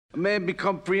A man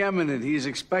become preeminent, he is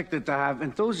expected to have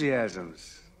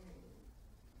enthusiasms.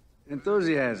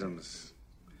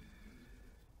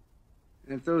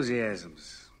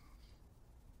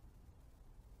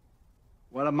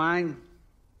 What are mine?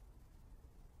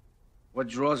 What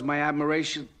draws my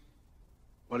admiration?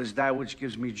 What is that which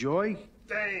gives me joy?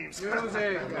 James.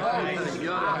 Music.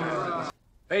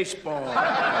 Baseball.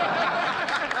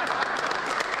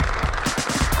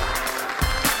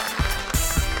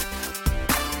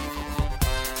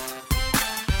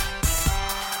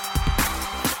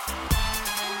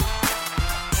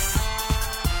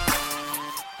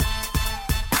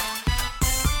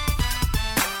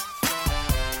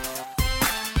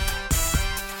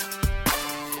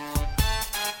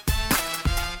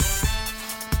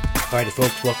 Alrighty,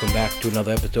 folks, welcome back to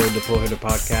another episode of the Pro Hitter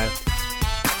Podcast.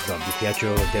 I'm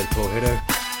DiPietro, a Dead Pro Hitter,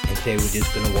 and today we're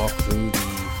just going to walk through the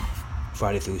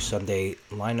Friday through Sunday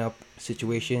lineup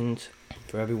situations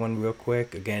for everyone real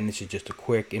quick. Again, this is just a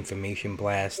quick information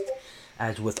blast,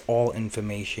 as with all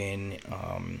information,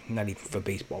 not even for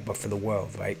baseball, but for the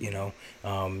world, right? You're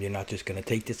not just going to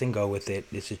take this and go with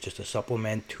it. This is just a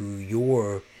supplement to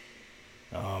your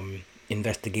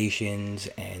investigations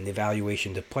and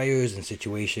evaluations of players and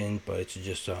situations, but it's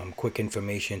just quick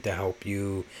information to help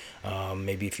you,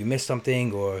 maybe if you missed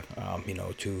something, or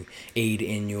to aid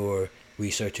in your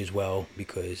research as well,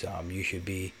 because you should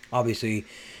be obviously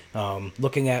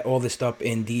looking at all this stuff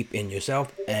in deep in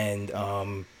yourself and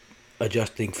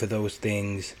adjusting for those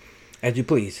things as you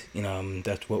please.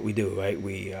 That's what we do, right?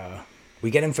 We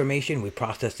get information, we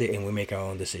process it, and we make our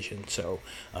own decisions. So,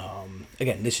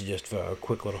 again, this is just for a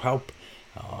quick little help.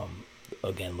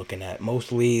 Again, looking at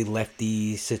mostly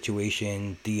lefty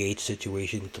situation, DH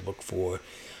situation to look for.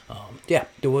 There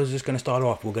was just going to start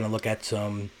off. We're going to look at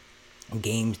some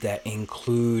games that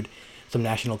include some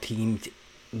national teams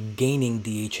gaining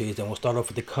DHs, and we'll start off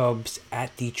with the Cubs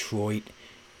at Detroit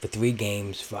for 3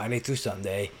 games, Friday through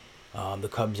Sunday. The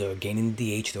Cubs are gaining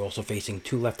the DH. They're also facing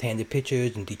 2 left-handed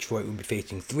pitchers, and Detroit will be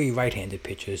facing 3 right-handed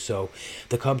pitchers. So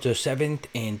the Cubs are 7th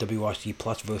in WRC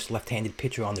plus versus left-handed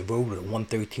pitcher on the road with a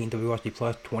 113 WRC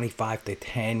plus,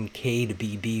 25-10 K to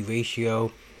BB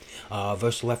ratio.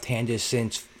 Versus left-handers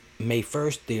since May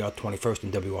 1st, they are 21st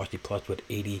in WRC plus with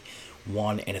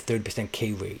 81 and a 30%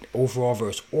 K rate. Overall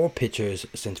versus all pitchers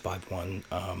since 5-1,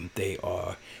 they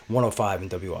are 105 in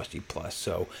WRC plus.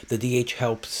 So the DH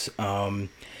helps.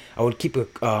 I would keep a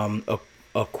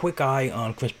quick eye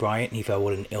on Chris Bryant. He fell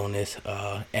with an illness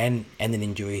and an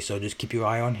injury, so just keep your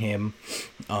eye on him.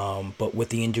 But with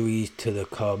the injuries to the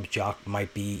Cubs, Jock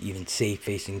might be even safe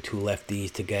facing 2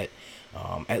 lefties to get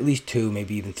at least 2,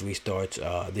 maybe even 3 starts.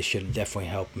 This should definitely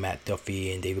help Matt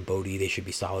Duffy and David Bodie. They should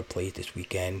be solid plays this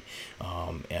weekend.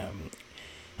 I'm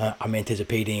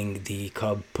anticipating the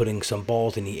Cub putting some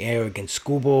balls in the air against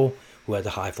Skubal, who has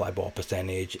a high fly ball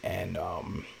percentage and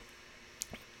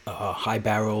high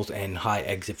barrels and high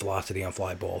exit velocity on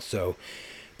fly balls. So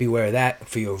beware of that.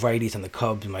 For your righties on the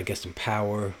Cubs, you might get some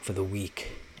power for the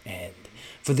week. And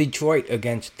for Detroit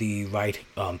against the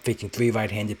facing 3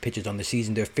 right-handed pitchers on the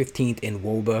season, they're 15th in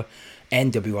WOBA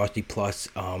and WRC plus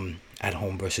at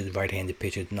home versus right-handed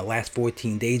pitchers. In the last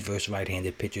 14 days versus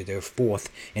right-handed pitchers, they're 4th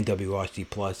in WRC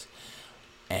plus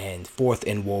and 4th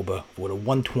in WOBA with a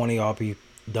 120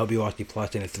 WRC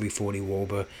plus and a 340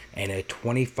 WOBA and a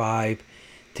 25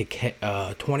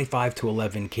 to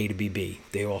 11 K to BB.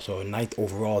 They also are 9th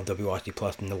overall WRC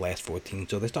plus in the last 14.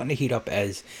 So they're starting to heat up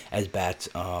as bats.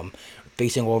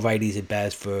 Facing all righties at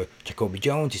bats for Jacoby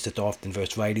Jones. He sits often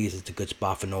versus righties. It's a good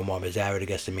spot for Nomar Mazara to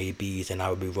get some ABs, and I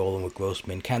would be rolling with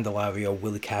Grossman, Candelario,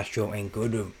 Willie Castro, and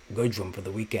Goodrum for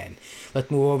the weekend.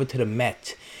 Let's move over to the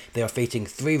Mets. They are facing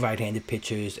 3 right-handed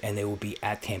pitchers, and they will be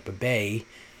at Tampa Bay,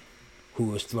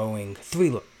 who is throwing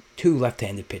 2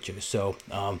 left-handed pitchers. So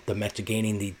the Mets are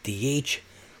gaining the DH.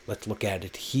 Let's look at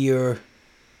it here.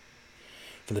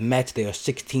 For the Mets, they are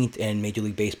 16th in Major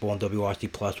League Baseball in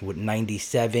WRC plus with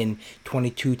 97,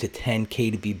 22-10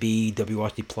 K to BB.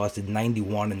 WRC plus is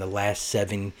 91 in the last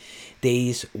 7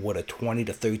 days with a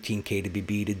 20-13 K to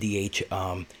BB. The DH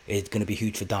is going to be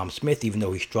huge for Dom Smith, even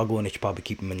though he's struggling. They should probably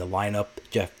keep him in the lineup.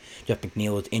 Jeff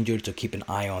McNeil is injured, so keep an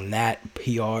eye on that.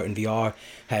 PR and VR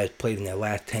has played in their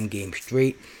last 10 games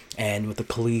straight. And with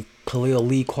the Khalil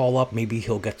Lee call-up, maybe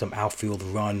he'll get some outfield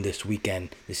run this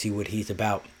weekend to see what he's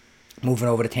about. Moving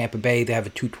over to Tampa Bay, they have a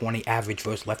 220 average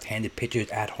versus left-handed pitchers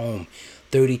at home.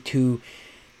 32-8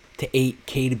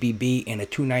 K to BB and a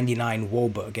 299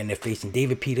 WOBA. Again, they're facing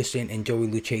David Peterson and Joey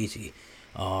Lucchesi.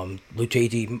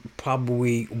 Lucchesi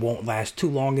probably won't last too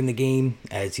long in the game,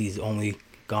 as he's only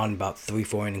gone about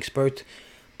 3-4 inning spurts.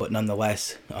 but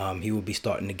nonetheless, he will be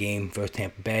starting the game versus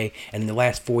Tampa Bay. And in the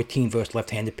last 14 versus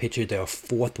left-handed pitchers, they are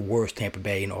fourth worst Tampa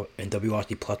Bay in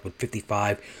WRC Plus with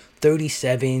 55.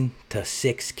 37 to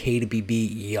 6 K to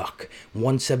BB, yuck.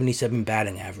 177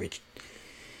 batting average.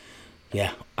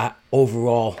 Yeah,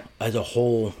 overall, as a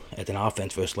whole, as an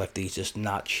offense versus lefties, just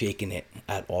not shaking it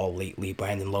at all lately.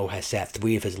 Brandon Lowe has sat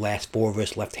 3 of his last 4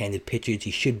 versus left-handed pitchers.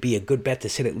 He should be a good bet to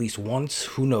sit at least once.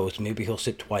 Who knows? Maybe he'll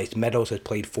sit twice. Meadows has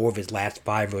played 4 of his last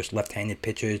 5 versus left-handed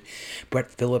pitchers. Brett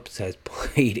Phillips has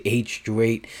played 8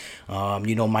 straight.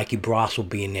 Mikey Bross will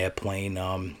be in there playing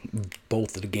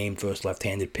both of the games versus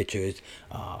left-handed pitchers.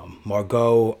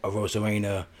 Margot,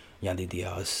 Rosarena, Yandy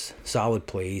Diaz, solid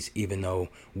plays, even though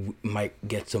might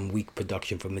get some weak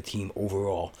production from the team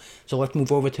overall. So let's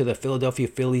move over to the Philadelphia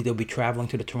Phillies. They'll be traveling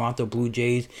to the Toronto Blue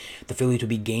Jays. The Phillies will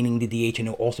be gaining the DH, and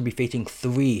they'll also be facing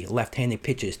 3 left-handed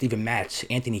pitchers: Steven Matz,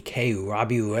 Anthony Kay,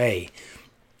 Robbie Ray.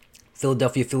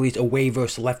 Philadelphia Phillies away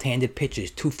versus left-handed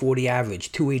pitchers: 240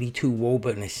 average, 282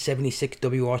 WOBA, and a 76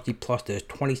 WRC plus. They're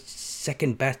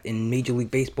 22nd best in Major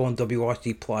League Baseball in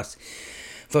WRC plus.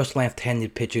 First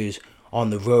left-handed pitchers on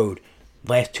the road.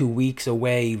 Last 2 weeks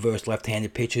away versus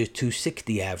left-handed pitchers: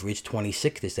 260 average,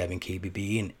 26 to 7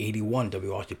 KBB, and 81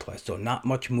 WRC plus. So not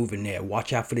much moving there.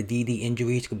 Watch out for the DD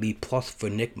injuries. Could be plus for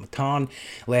Nick Maton.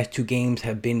 Last 2 games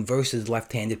have been versus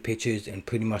left-handed pitchers and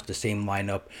pretty much the same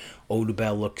lineup.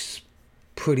 Odubel looks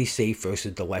pretty safe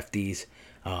versus the lefties.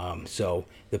 So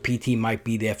the PT might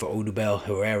be there for Odubel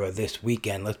Herrera this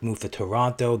weekend. Let's move to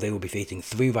Toronto. They will be facing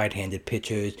 3 right-handed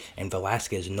pitchers, and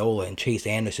Velasquez, Nola, and Chase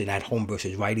Anderson at home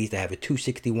versus righties. They have a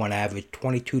 261 average,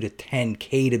 22 to 10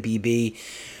 K to BB,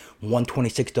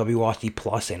 126 WRC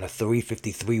plus, and a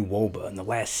 353 WOBA. In the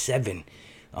last 7,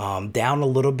 down a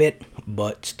little bit,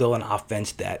 but still an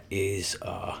offense that is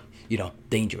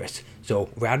dangerous. So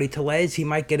Rowdy Tellez, he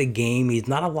might get a game. He's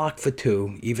not a lock for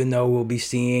 2, even though we'll be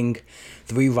seeing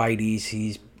 3 righties.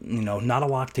 He's not a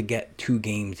lock to get 2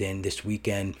 games in this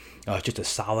weekend. Just a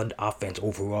solid offense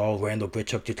overall. Randall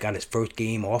Grichuk just got his first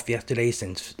game off yesterday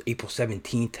since April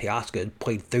 17th. Teoscar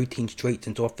played 13 straight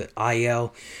since off the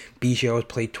IL. Biggio has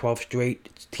played 12 straight.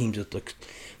 Teams just look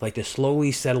like they're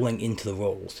slowly settling into the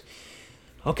roles.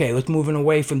 Okay, let's moving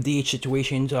away from DH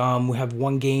situations. We have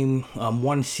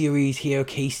one series here.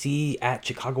 KC at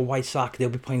Chicago White Sox. They'll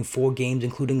be playing 4 games,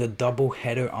 including a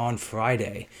doubleheader on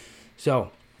Friday. So,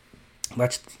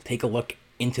 let's take a look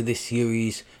into this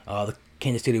series. The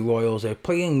Kansas City Royals are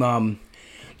playing.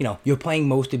 You're playing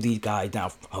most of these guys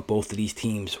now, both of these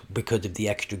teams, because of the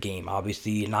extra game.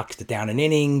 Obviously, it knocks it down an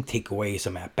inning, take away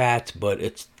some at bats, but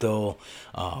it's still,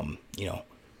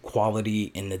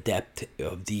 quality in the depth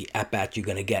of the at-bats you're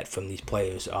going to get from these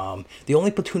players. The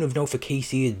only platoon of note for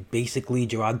KC is basically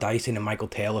Gerard Dyson and Michael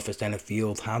Taylor for center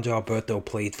field. Hanser Alberto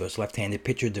plays versus left-handed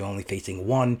pitcher. They're only facing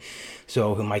 1,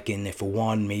 so he might get in there for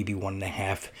 1, maybe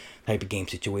 1.5 type of game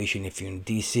situation. If you're in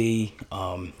DC,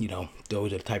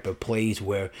 those are the type of plays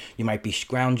where you might be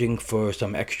scrounging for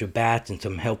some extra bats and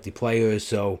some healthy players.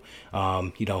 So,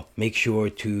 make sure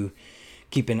to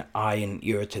keep an eye and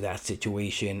ear to that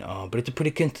situation. But it's a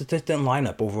pretty consistent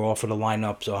lineup overall for the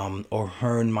lineups.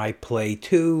 O'Hearn might play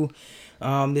 2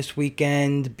 this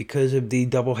weekend because of the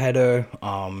doubleheader,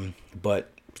 but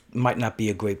might not be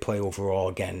a great play overall.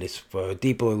 Again, this for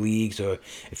deeper leagues, or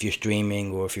if you're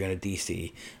streaming, or if you're in a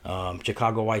DC.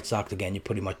 Chicago White Sox, again, you're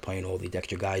pretty much playing all these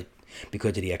extra guys because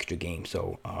of the extra game.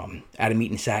 So Adam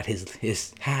Eaton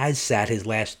has sat his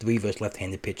last 3 versus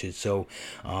left-handed pitchers. So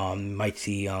might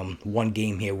see 1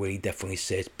 game here where he definitely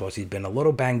sits. Plus he's been a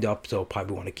little banged up, so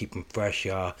probably want to keep him fresh.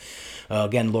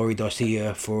 Again, Laurie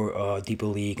Garcia for Deeper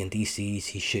League and DCs,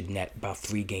 he should net about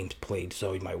 3 games played.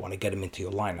 So you might want to get him into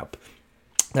your lineup.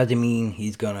 Doesn't mean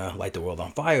he's gonna light the world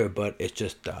on fire, but it's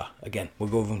just again, we're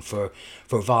going for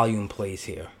volume plays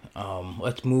here.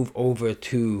 Let's move over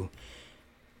to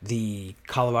the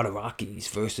Colorado Rockies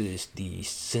versus the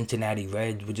Cincinnati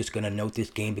Reds. We're just going to note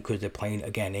this game because they're playing,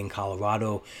 again, in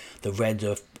Colorado. The Reds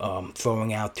are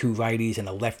throwing out 2 righties and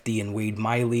a lefty in Wade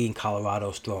Miley, and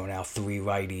Colorado's throwing out 3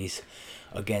 righties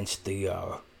against the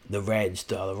Reds.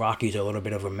 The Rockies are a little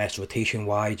bit of a mess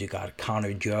rotation-wise. You got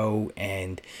Connor Joe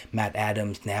and Matt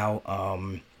Adams now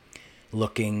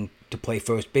looking to play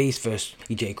first base versus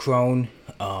E.J. Crone.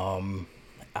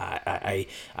 I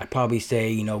probably say,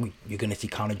 you're going to see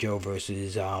Connor Joe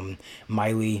versus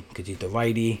Miley because he's the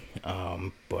righty.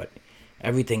 But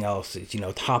everything else is,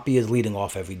 Toppy is leading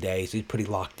off every day, so he's pretty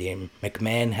locked in.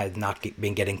 McMahon has not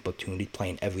been getting platooned. He's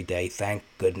playing every day, thank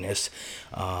goodness.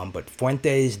 But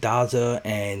Fuentes, Daza,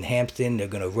 and Hampton, they're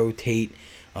going to rotate.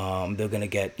 They're going to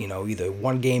get, either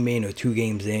 1 game in or 2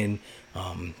 games in.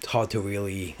 It's hard to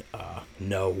really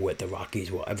know what the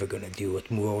Rockies were ever going to do. Let's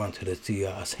move on to the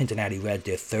Cincinnati Reds,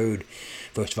 their third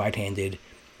versus right-handed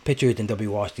pitchers in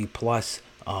WRC Plus.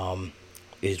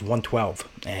 Is 112,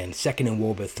 and second in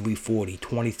WOBA 340,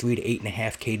 23 to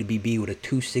 8.5 K to BB with a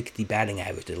 260 batting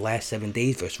average. The last 7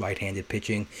 days versus right-handed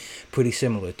pitching, pretty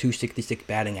similar, 266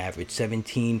 batting average,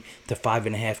 17 to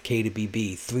 5.5 K to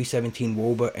BB, 317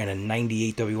 WOBA, and a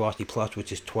 98 WRC plus,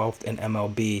 which is 12th in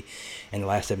MLB. In the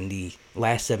last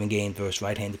 7 games versus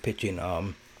right-handed pitching.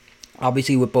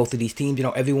 Obviously, with both of these teams,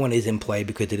 everyone is in play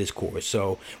because it is Coors.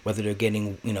 So whether they're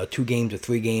getting 2 games or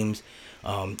 3 games,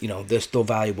 they're still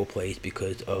valuable plays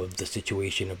because of the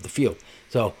situation of the field.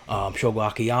 So Shogo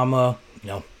Akiyama,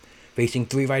 facing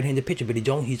 3 right-handed pitchers, but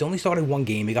he's only started 1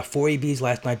 game. He got 4 ABs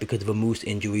last night because of a Moose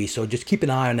injury. So just keep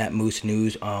an eye on that Moose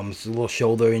news. It's a little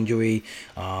shoulder injury.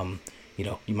 You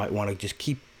might want to just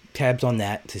keep tabs on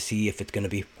that to see if it's going to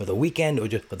be for the weekend or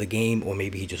just for the game, or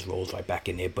maybe he just rolls right back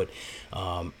in there. But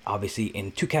obviously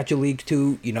in 2-catcher leagues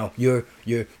too, you're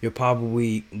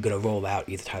probably going to roll out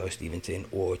either Tyler Stevenson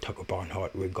or Tucker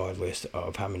Barnhart regardless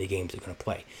of how many games they're going to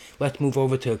play. Let's move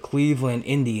over to Cleveland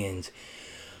Indians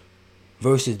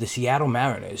versus the Seattle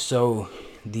Mariners. So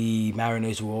the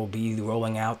Mariners will be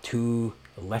rolling out 2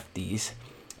 lefties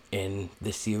in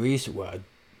this series,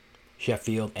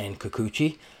 Sheffield and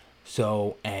Kikuchi.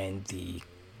 So, and the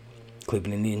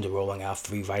Cleveland Indians are rolling out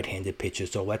 3 right-handed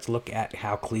pitchers. So let's look at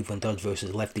how Cleveland does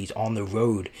versus lefties on the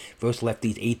road. Versus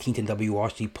lefties, 18th in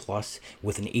WRC plus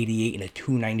with an 88 and a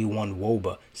 291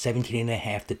 WOBA,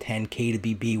 17.5 to 10 K to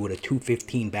BB with a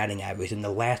 215 batting average. In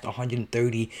the last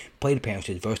 130 plate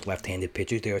appearances versus left-handed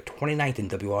pitchers, they are 29th in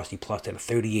WRC plus at a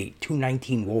 38,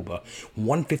 219 WOBA,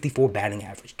 154 batting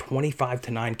average, 25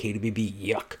 to 9 K to BB.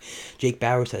 Yuck. Jake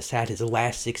Barris has sat his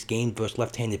last 6 games versus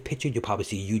left-handed pitchers. You'll probably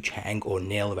see Yu Chang or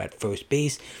Naylor at first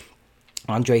base.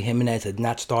 Andre Jimenez had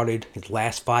not started his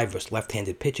last 5 versus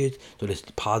left-handed pitchers, so this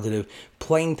is positive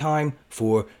playing time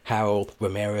for Harold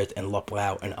Ramirez and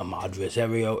Luplow and Ahmad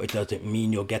Rosario. It doesn't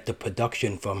mean you'll get the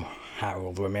production from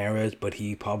Harold Ramirez, but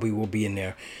he probably will be in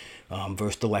there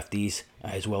versus the lefties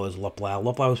as well as Luplow.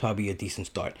 Luplow is probably a decent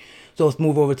start. So let's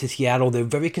move over to Seattle. They're a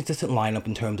very consistent lineup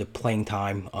in terms of playing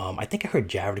time. I think I heard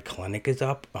Jared Kelenic is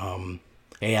up.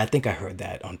 Yeah, I think I heard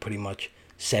that on pretty much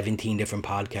 17 different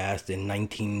podcasts and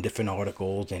 19 different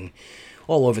articles and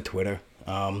all over Twitter.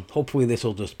 Hopefully this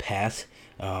will just pass.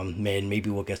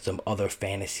 Maybe we'll get some other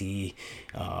fantasy,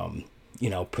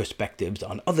 perspectives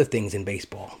on other things in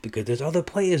baseball because there's other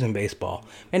players in baseball.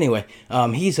 Anyway,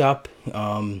 he's up.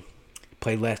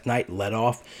 Played last night, led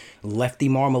off. Lefty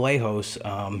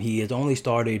Marmolejos, he has only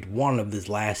started 1 of his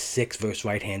last 6 versus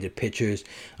right-handed pitchers.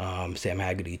 Sam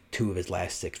Haggerty, 2 of his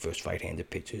last 6 versus right-handed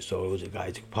pitchers. So those are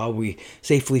guys who probably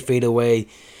safely fade away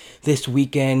this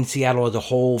weekend. Seattle as a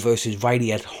whole versus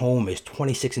righty at home is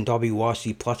 26 in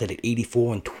WRC plus at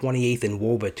 84 and 28th in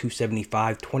WOBA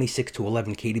 275, 26 to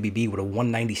 11 KDBB with a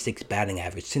 196 batting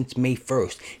average since May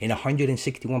 1st in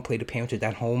 161 plate appearances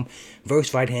at home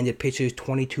versus right-handed pitchers,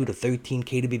 22 to 13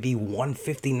 KDBB,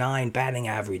 159 batting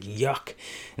average. Yuck.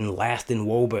 And last in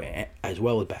WOBA as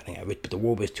well as batting average, but the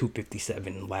WOBA is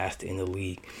 257 and last in the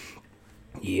league.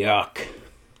 Yuck.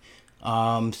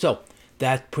 So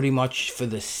that's pretty much for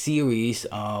the series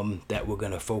that we're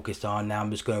going to focus on. Now I'm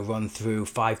just going to run through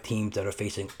 5 teams that are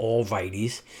facing all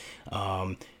righties.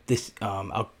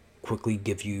 I'll quickly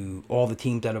give you all the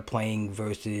teams that are playing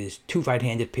versus 2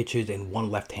 right-handed pitchers and 1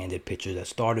 left-handed pitcher. That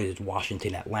started is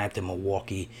Washington, Atlanta,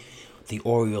 Milwaukee, the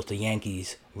Orioles, the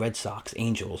Yankees, Red Sox,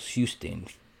 Angels, Houston,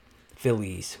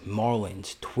 Phillies,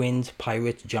 Marlins, Twins,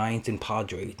 Pirates, Giants, and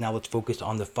Padres. Now let's focus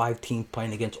on the 5 teams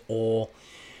playing against all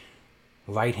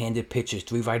right-handed pitchers.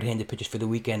 3 right-handed pitchers for the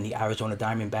weekend. The Arizona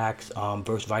Diamondbacks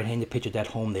versus right-handed pitchers at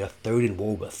home. They are 3rd in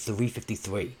WOBA,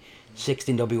 353. 6th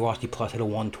in WRC plus at a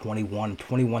 121,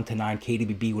 21 to 9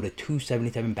 KDBB with a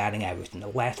 277 batting average. In the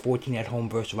last 14 at home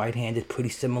versus right-handed, pretty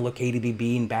similar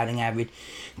KDBB in batting average.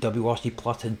 WRC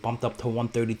plus has bumped up to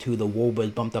 132. The WOBA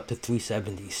has bumped up to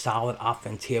 370. Solid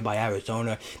offense here by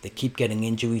Arizona. They keep getting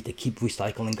injuries. They keep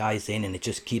recycling guys in, and it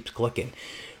just keeps clicking.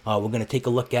 We're going to take a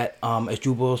look at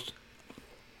Asdrubal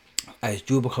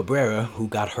Cabrera, who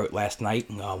got hurt last night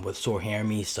with sore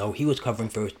hammy, so he was covering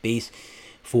first base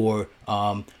for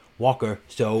Walker.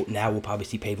 So now we'll probably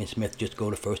see Pavin Smith just go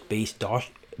to first base. Dalton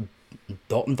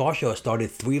Varsho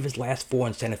started 3 of his last 4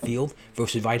 in center field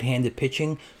versus right-handed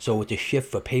pitching, so it's a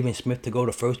shift for Pavin Smith to go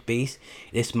to first base.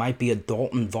 This might be a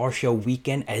Dalton Varsho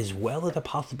weekend as well as a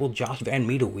possible Josh Van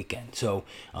Meter weekend. So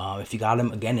if you got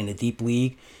him again in a deep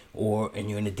league and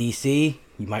you're in the DC,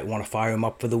 you might want to fire him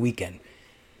up for the weekend.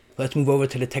 Let's move over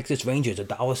to the Texas Rangers. The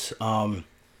Dallas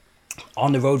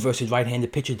On the road versus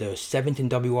right-handed pitchers, they're 7th in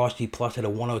WRC plus at a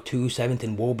 102, 7th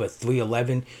in WOBA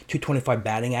 311, 225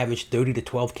 batting average, 30 to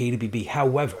 12 KWB.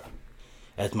 However,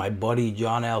 as my buddy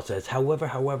John L says, however,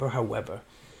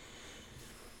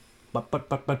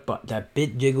 that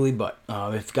bit jiggly but.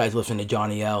 If you guys listen to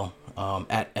Johnny L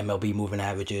at MLB Moving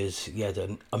Averages, he has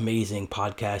an amazing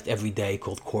podcast every day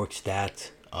called Cork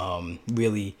Stats.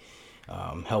 Really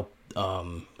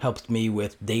helps me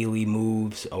with daily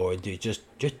moves or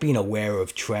just being aware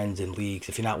of trends in leagues.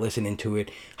 If you're not listening to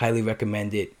it, highly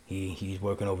recommend it. He's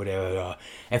working over there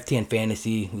at FTN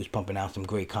Fantasy, who's pumping out some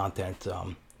great content.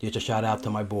 Just a shout out to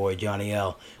my boy Johnny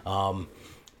L.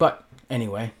 But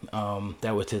anyway,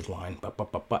 that was his line. But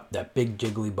that big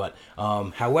jiggly butt.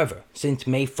 However, since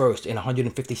May 1st, in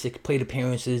 156 plate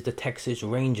appearances, the Texas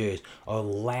Rangers are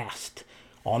last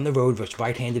on the road versus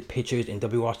right-handed pitchers in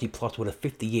WRC Plus with a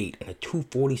 58 and a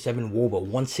 247 WOBA,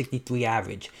 163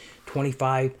 average,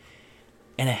 25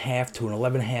 and a half to an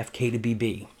 11.5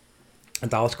 KWB.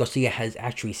 Dallas Garcia has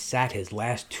actually sat his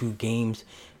last 2 games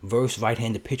versus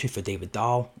right-handed pitcher for David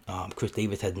Dahl. Chris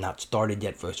Davis has not started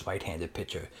yet versus right-handed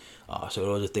pitcher. So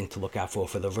those are things to look out for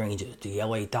the Rangers. The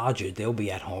LA Dodgers, they'll be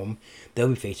at home. They'll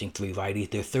be facing 3 righties.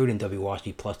 They're 3rd in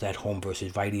WRC plus at home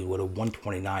versus righties with a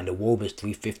 129. The WOBA is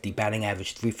 350, batting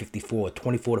average 354,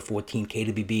 24 to 14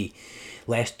 KWB.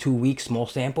 Last 2 weeks, small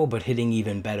sample, but hitting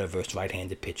even better versus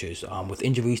right-handed pitchers. With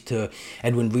injuries to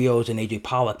Edwin Rios and AJ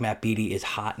Pollock, Matt Beatty is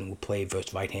hot and will play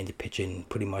versus right-handed pitching.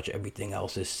 Pretty much everything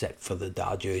else is set for the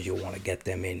Dodgers. You'll want to get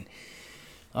them in.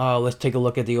 Let's take a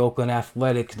look at the Oakland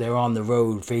Athletics. They're on the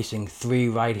road facing 3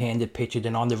 right-handed pitchers,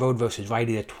 and on the road versus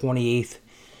righty, the 28th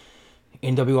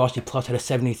in WRC Plus at a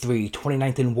 73,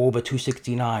 29th in WOBA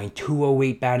 269,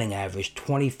 208 batting average,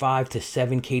 25 to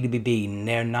 7 KWB. And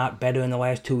they're not better in the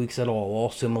last 2 weeks at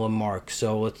all similar marks.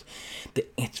 So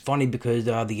it's funny because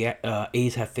the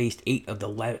A's have faced 8 of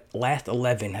the last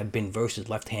 11 have been versus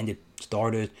left-handed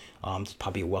starters. It's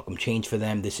probably a welcome change for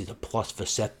them. This is a plus for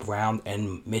Seth Brown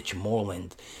and Mitch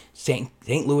Moreland. St.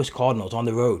 Louis Cardinals on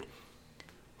the road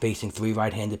facing 3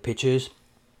 right-handed pitchers.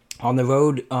 On the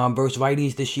road versus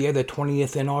righties this year, they're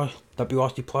 20th in our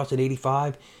WRC Plus at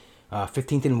 85,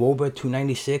 15th in WOBA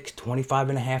 296,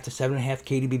 25.5 to 7.5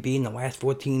 KWB in the last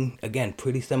 14. Again,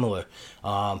 pretty similar.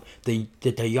 The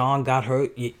DeYoung got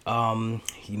hurt. You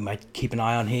might keep an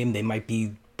eye on him. They might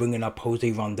be bringing up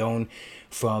Jose Rondon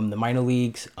from the minor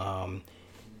leagues.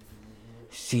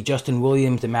 See, Justin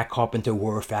Williams and Matt Carpenter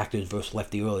were factors versus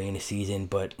lefty early in the season,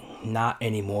 but not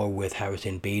anymore with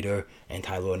Harrison Bader and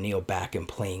Tyler O'Neill back and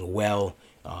playing well.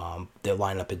 Their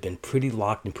lineup has been pretty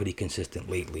locked and pretty consistent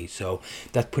lately. So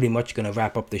that's pretty much going to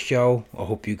wrap up the show. I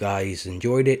hope you guys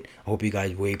enjoyed it. I hope you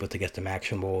guys were able to get some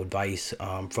actionable advice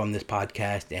from this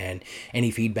podcast. And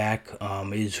any feedback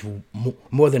is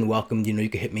more than welcome. You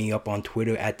can hit me up on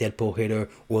Twitter at DeadpoolHitter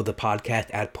or the podcast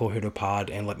at PullHitterPod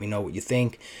and let me know what you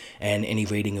think. And any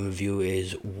rating and review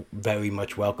is very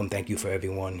much welcome. Thank you for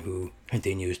everyone who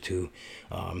continues to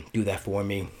do that for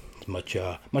me. Much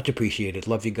appreciated.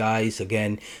 Love you guys.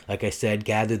 Again, like I said,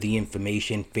 gather the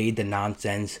information, fade the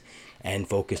nonsense, and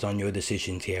focus on your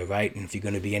decisions here, right? And if you're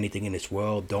going to be anything in this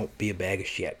world, don't be a bag of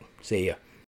shit. See ya.